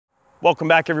Welcome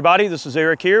back, everybody. This is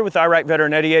Eric here with Iraq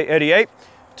Veteran 8888.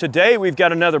 Today we've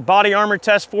got another body armor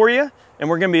test for you, and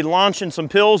we're going to be launching some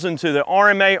pills into the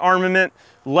RMA Armament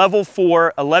Level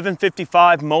 4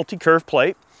 1155 multi-curve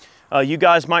plate. You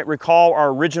guys might recall our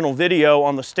original video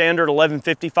on the standard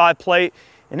 1155 plate,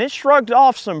 and it shrugged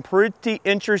off some pretty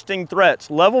interesting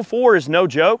threats. Level 4 is no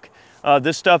joke.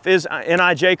 This stuff is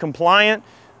NIJ compliant.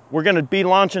 We're going to be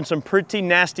launching some pretty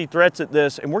nasty threats at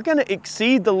this, and we're going to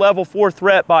exceed the level 4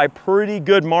 threat by a pretty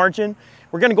good margin.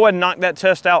 We're going to go ahead and knock that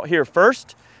test out here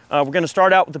first. We're going to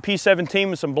start out with the P17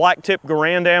 with some black tip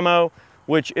Garand ammo,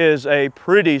 which is a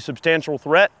pretty substantial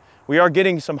threat. We are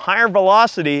getting some higher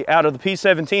velocity out of the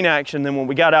P17 action than when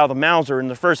we got out of the Mauser in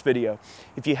the first video.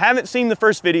 If you haven't seen the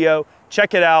first video,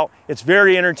 check it out. It's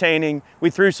very entertaining.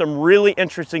 We threw some really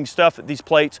interesting stuff at these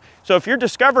plates. So if you're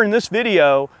discovering this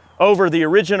video over the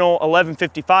original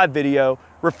 1155 video,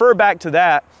 refer back to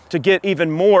that to get even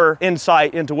more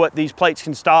insight into what these plates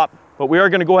can stop. But we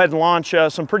are going to go ahead and launch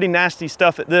some pretty nasty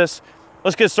stuff at this.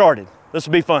 Let's get started. This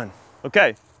will be fun.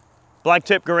 Okay, black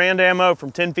tip Garand ammo from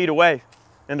 10 feet away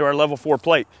into our level 4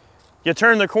 plate. You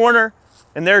turn the corner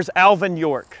and there's Alvin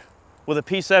York with a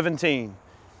P17.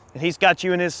 And he's got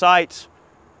you in his sights.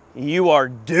 You are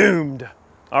doomed.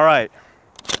 All right,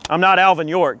 I'm not Alvin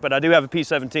York, but I do have a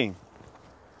P17.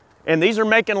 And these are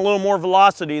making a little more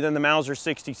velocity than the Mauser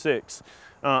 66.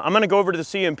 I'm gonna go over to the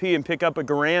CMP and pick up a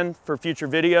Garand for future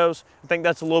videos. I think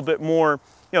that's a little bit more,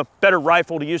 better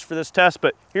rifle to use for this test,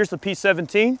 but here's the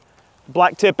P17,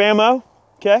 black tip ammo,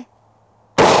 okay?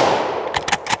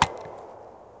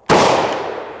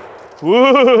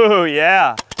 Woo,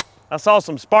 yeah. I saw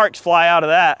some sparks fly out of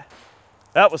that.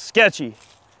 That was sketchy.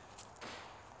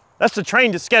 That's the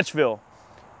train to Sketchville.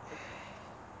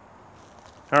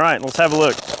 All right, let's have a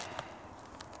look.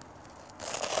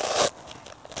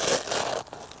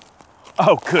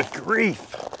 Oh, good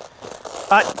grief.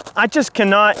 I just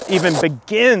cannot even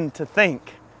begin to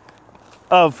think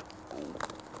of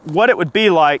what it would be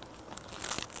like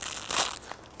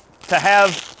to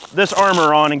have this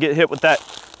armor on and get hit with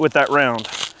that round.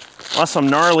 That's some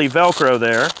gnarly Velcro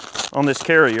there on this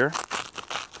carrier.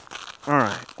 All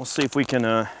right, let's see if we can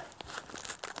get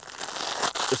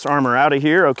this armor out of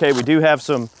here. Okay, we do have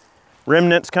some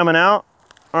remnants coming out.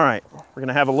 All right, we're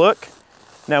gonna have a look.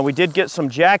 Now we did get some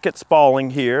jacket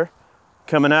spalling here,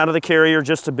 coming out of the carrier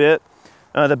just a bit.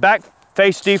 The back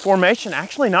face deformation,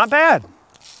 actually not bad.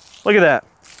 Look at that.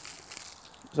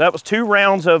 So that was 2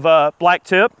 rounds of black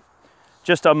tip,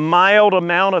 just a mild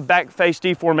amount of back face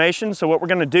deformation. So what we're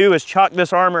gonna do is chalk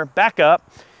this armor back up,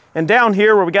 and down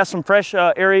here where we got some fresh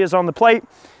areas on the plate,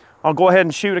 I'll go ahead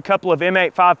and shoot a couple of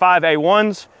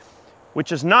M855A1s,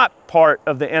 which is not part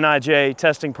of the NIJ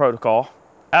testing protocol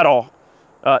at all.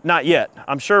 Not yet.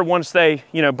 I'm sure once they,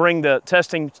 bring the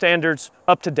testing standards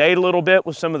up to date a little bit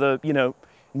with some of the,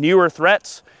 newer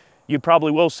threats, you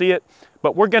probably will see it.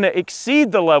 But we're going to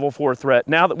exceed the level 4 threat.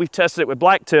 Now that we've tested it with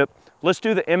black tip, let's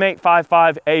do the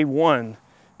M855A1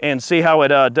 and see how it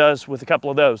does with a couple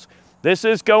of those. This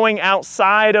is going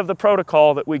outside of the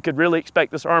protocol that we could really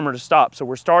expect this armor to stop. So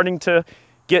we're starting to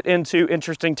get into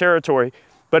interesting territory,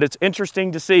 but it's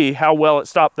interesting to see how well it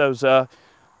stopped those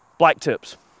black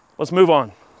tips. Let's move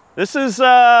on. This is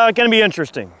gonna be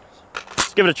interesting.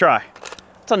 Let's give it a try.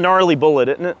 It's a gnarly bullet,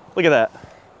 isn't it? Look at that.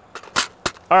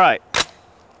 All right,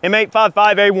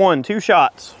 M855A1, 2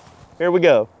 shots. Here we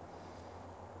go.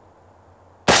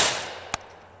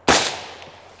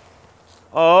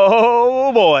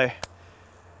 Oh boy.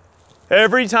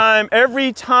 Every time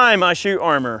I shoot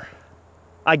armor,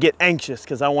 I get anxious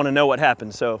because I want to know what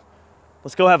happens. So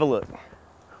let's go have a look.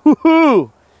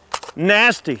 Woohoo!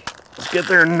 Nasty. Let's get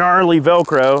their gnarly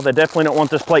Velcro. They definitely don't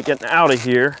want this plate getting out of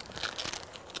here.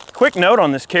 Quick note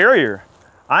on this carrier.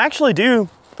 I actually do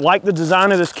like the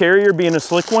design of this carrier being a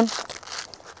slick one,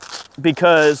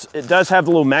 because it does have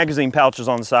the little magazine pouches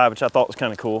on the side, which I thought was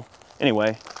kind of cool.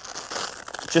 Anyway,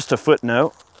 just a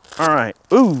footnote. All right,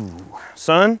 ooh,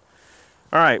 son.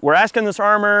 All right, we're asking this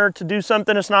armor to do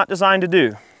something it's not designed to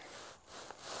do.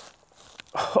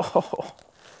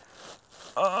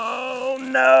 Oh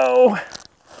no.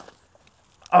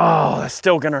 Oh, that's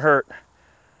still gonna hurt.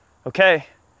 Okay,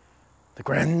 the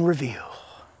grand reveal.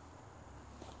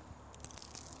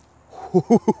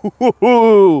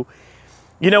 You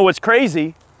know what's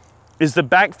crazy is the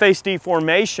back face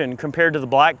deformation compared to the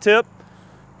black tip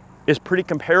is pretty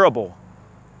comparable.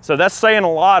 So that's saying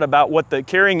a lot about what the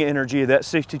carrying energy of that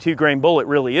 62 grain bullet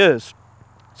really is.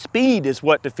 Speed is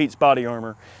what defeats body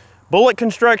armor. Bullet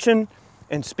construction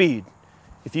and speed.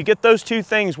 If you get those two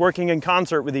things working in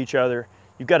concert with each other,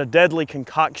 you've got a deadly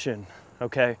concoction,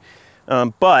 okay?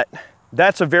 But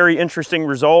That's a very interesting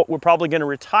result. We're probably going to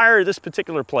retire this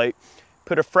particular plate,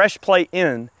 put a fresh plate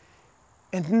in,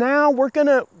 and now we're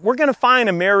gonna find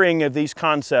a marrying of these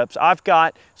concepts. I've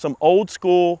got some old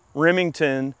school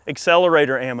Remington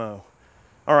accelerator ammo.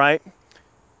 All right,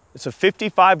 it's a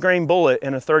 55 grain bullet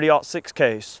in a 30-06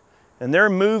 case, and they're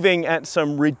moving at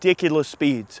some ridiculous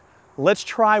speeds. Let's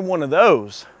try one of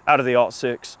those out of the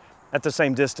 06 at the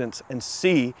same distance and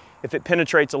see if it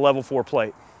penetrates a level 4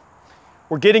 plate.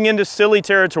 We're getting into silly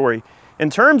territory. In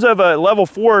terms of a level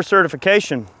 4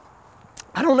 certification,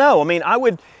 I don't know. I mean, I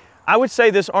would say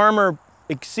this armor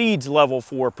exceeds level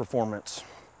 4 performance,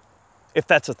 if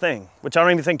that's a thing, which I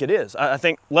don't even think it is. I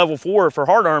think level 4 for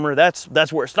hard armor, that's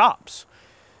where it stops.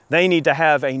 They need to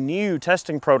have a new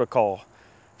testing protocol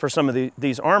for some of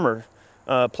these armor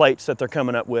plates that they're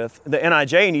coming up with. The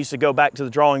NIJ needs to go back to the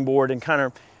drawing board and kind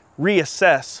of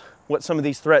reassess what some of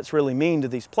these threats really mean to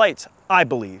these plates, I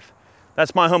believe.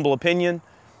 That's my humble opinion.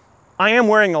 I am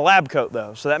wearing a lab coat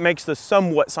though, so that makes this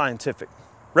somewhat scientific.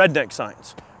 Redneck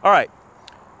science. All right,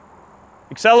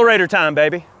 accelerator time,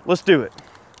 baby. Let's do it.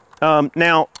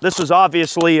 Now, this is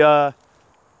obviously out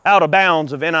of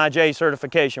bounds of NIJ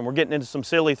certification. We're getting into some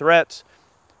silly threats.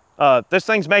 This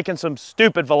thing's making some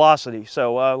stupid velocity,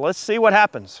 so let's see what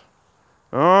happens.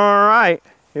 All right,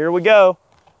 here we go.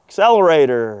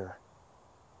 Accelerator.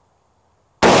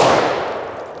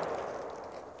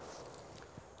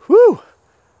 Whew,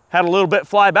 had a little bit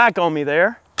fly back on me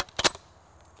there.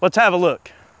 Let's have a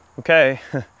look. Okay,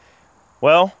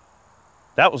 well,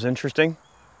 that was interesting.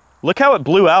 Look how it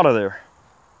blew out of there.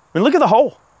 I mean, look at the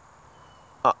hole.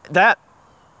 That's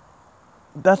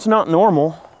not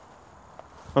normal.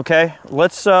 Okay,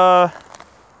 let's have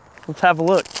a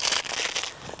look.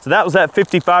 So that was that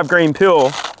 55 grain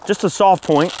pill, just a soft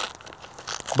point,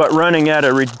 but running at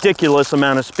a ridiculous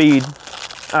amount of speed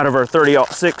out of our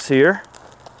 30-06 here.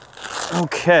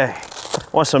 Okay,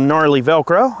 want some gnarly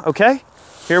Velcro? Okay,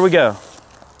 here we go.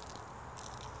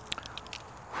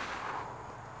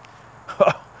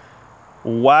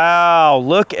 Wow,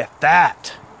 look at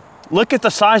that. Look at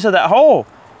the size of that hole.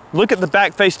 Look at the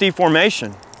back face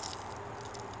deformation.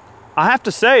 I have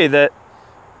to say that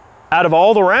out of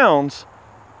all the rounds,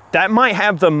 that might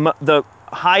have the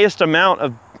highest amount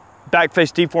of back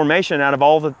face deformation out of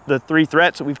all the 3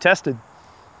 threats that we've tested.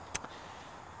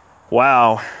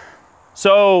 Wow.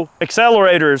 So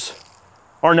accelerators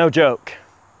are no joke.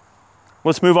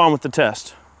 Let's move on with the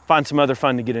test. Find some other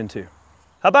fun to get into.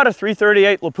 How about a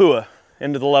 338 Lapua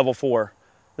into the level 4?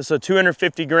 This is a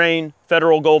 250 grain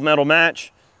federal gold medal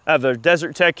match. I have a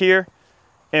Desert Tech here,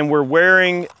 and we're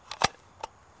wearing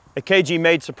a KG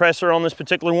made suppressor on this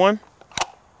particular one.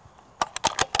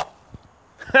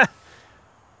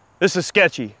 This is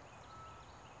sketchy.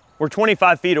 We're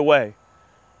 25 feet away.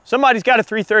 Somebody's got a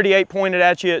 338 pointed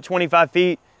at you at 25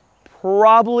 feet.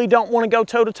 Probably don't want to go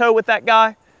toe to toe with that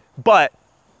guy, but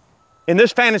in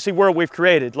this fantasy world we've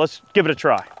created, let's give it a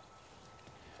try.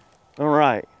 All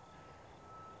right,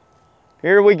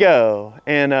 here we go.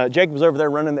 And Jacob's over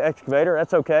there running the excavator.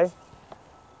 That's okay.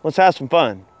 Let's have some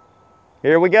fun.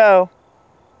 Here we go.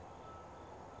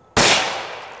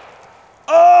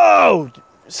 Oh,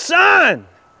 son!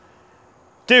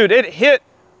 Dude, it hit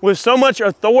with so much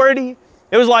authority.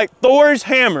 It was like Thor's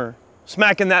hammer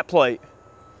smacking that plate.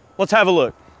 Let's have a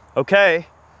look. Okay,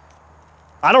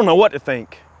 I don't know what to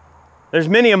think. There's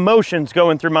many emotions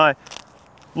going through my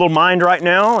little mind right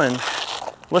now, and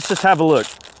let's just have a look.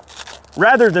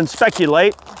 Rather than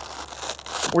speculate,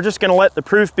 we're just gonna let the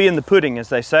proof be in the pudding, as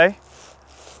they say.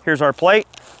 Here's our plate.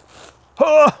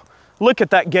 Oh, look at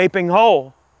that gaping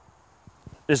hole.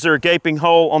 Is there a gaping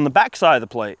hole on the back side of the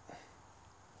plate?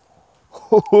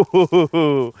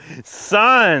 Ooh,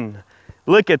 son,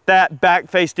 look at that back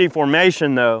face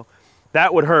deformation though.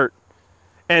 That would hurt.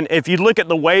 And if you look at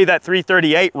the way that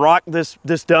 338 rocked this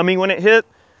dummy when it hit,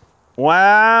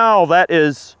 wow, that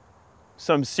is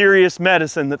some serious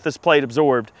medicine that this plate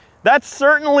absorbed. That's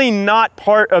certainly not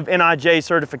part of NIJ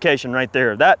certification right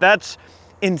there. That's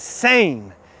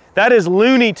insane. That is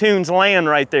Looney Tunes land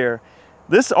right there.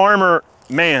 This armor,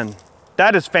 man,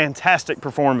 that is fantastic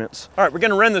performance. All right, we're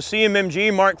gonna run the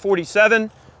CMMG Mark 47.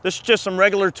 This is just some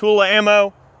regular Tula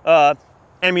ammo,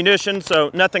 ammunition, so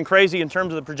nothing crazy in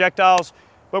terms of the projectiles.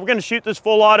 But we're gonna shoot this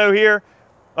full auto here.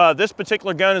 This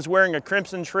particular gun is wearing a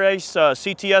Crimson Trace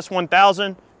CTS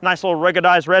 1000. Nice little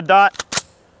ruggedized red dot.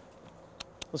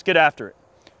 Let's get after it.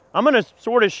 I'm gonna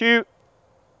sort of shoot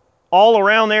all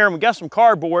around there, and we got some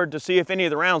cardboard to see if any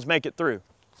of the rounds make it through.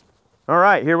 All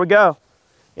right, here we go.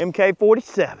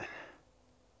 MK47.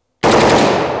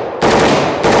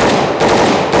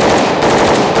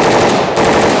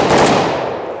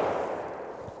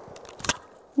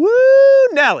 Woo,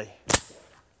 Nelly.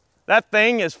 That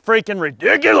thing is freaking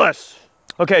ridiculous.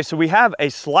 Okay, so we have a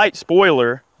slight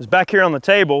spoiler. It's back here on the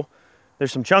table.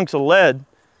 There's some chunks of lead,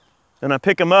 and I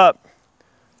pick them up.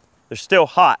 They're still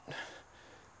hot.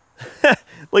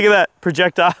 Look at that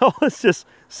projectile. It's just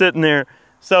sitting there.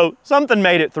 So something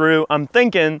made it through. I'm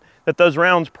thinking that those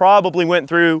rounds probably went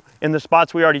through in the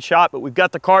spots we already shot, but we've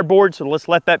got the cardboard, so let's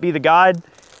let that be the guide.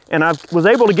 And I was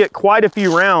able to get quite a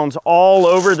few rounds all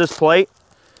over this plate.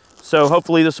 So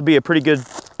hopefully this will be a pretty good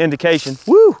indication.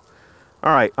 Woo!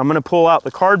 All right, I'm gonna pull out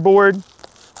the cardboard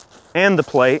and the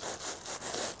plate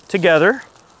together.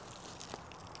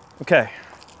 Okay,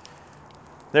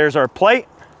 there's our plate.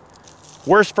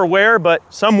 Worse for wear, but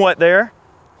somewhat there.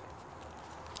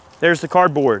 There's the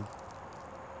cardboard.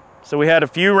 So we had a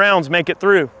few rounds make it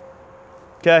through.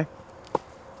 Okay.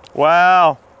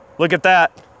 Wow, look at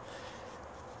that.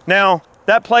 Now,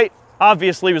 that plate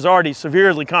obviously was already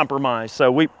severely compromised,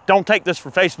 so we don't take this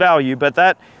for face value, but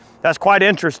that's quite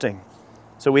interesting.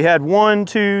 So we had 1,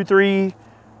 2, 3,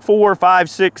 4, 5,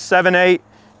 6, 7, 8.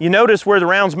 You notice where the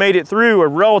rounds made it through are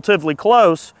relatively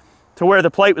close to where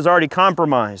the plate was already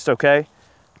compromised, okay?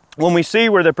 When we see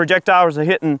where the projectiles are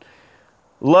hitting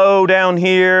low down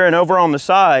here and over on the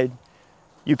side,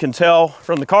 you can tell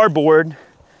from the cardboard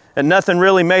that nothing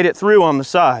really made it through on the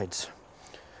sides.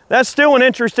 That's still an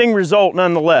interesting result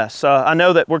nonetheless. I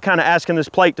know that we're kind of asking this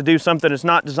plate to do something it's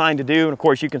not designed to do, and of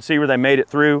course you can see where they made it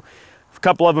through. A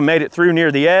couple of them made it through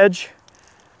near the edge,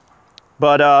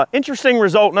 but interesting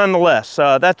result nonetheless.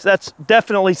 That's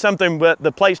definitely something that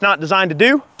the plate's not designed to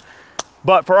do,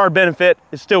 but for our benefit,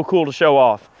 it's still cool to show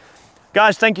off.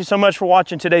 Guys, thank you so much for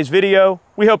watching today's video.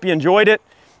 We hope you enjoyed it.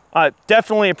 I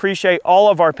definitely appreciate all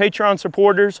of our Patreon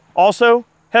supporters. Also,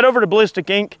 head over to Ballistic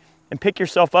Ink and pick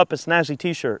yourself up a snazzy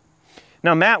t-shirt.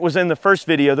 Now, Matt was in the first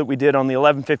video that we did on the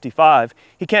 1155.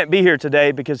 He can't be here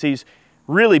today because he's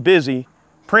really busy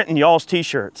printing y'all's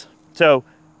t-shirts. So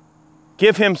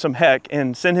give him some heck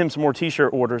and send him some more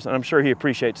t-shirt orders, and I'm sure he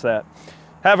appreciates that.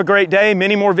 Have a great day.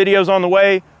 Many more videos on the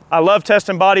way. I love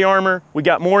testing body armor. We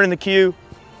got more in the queue.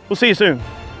 We'll see you soon.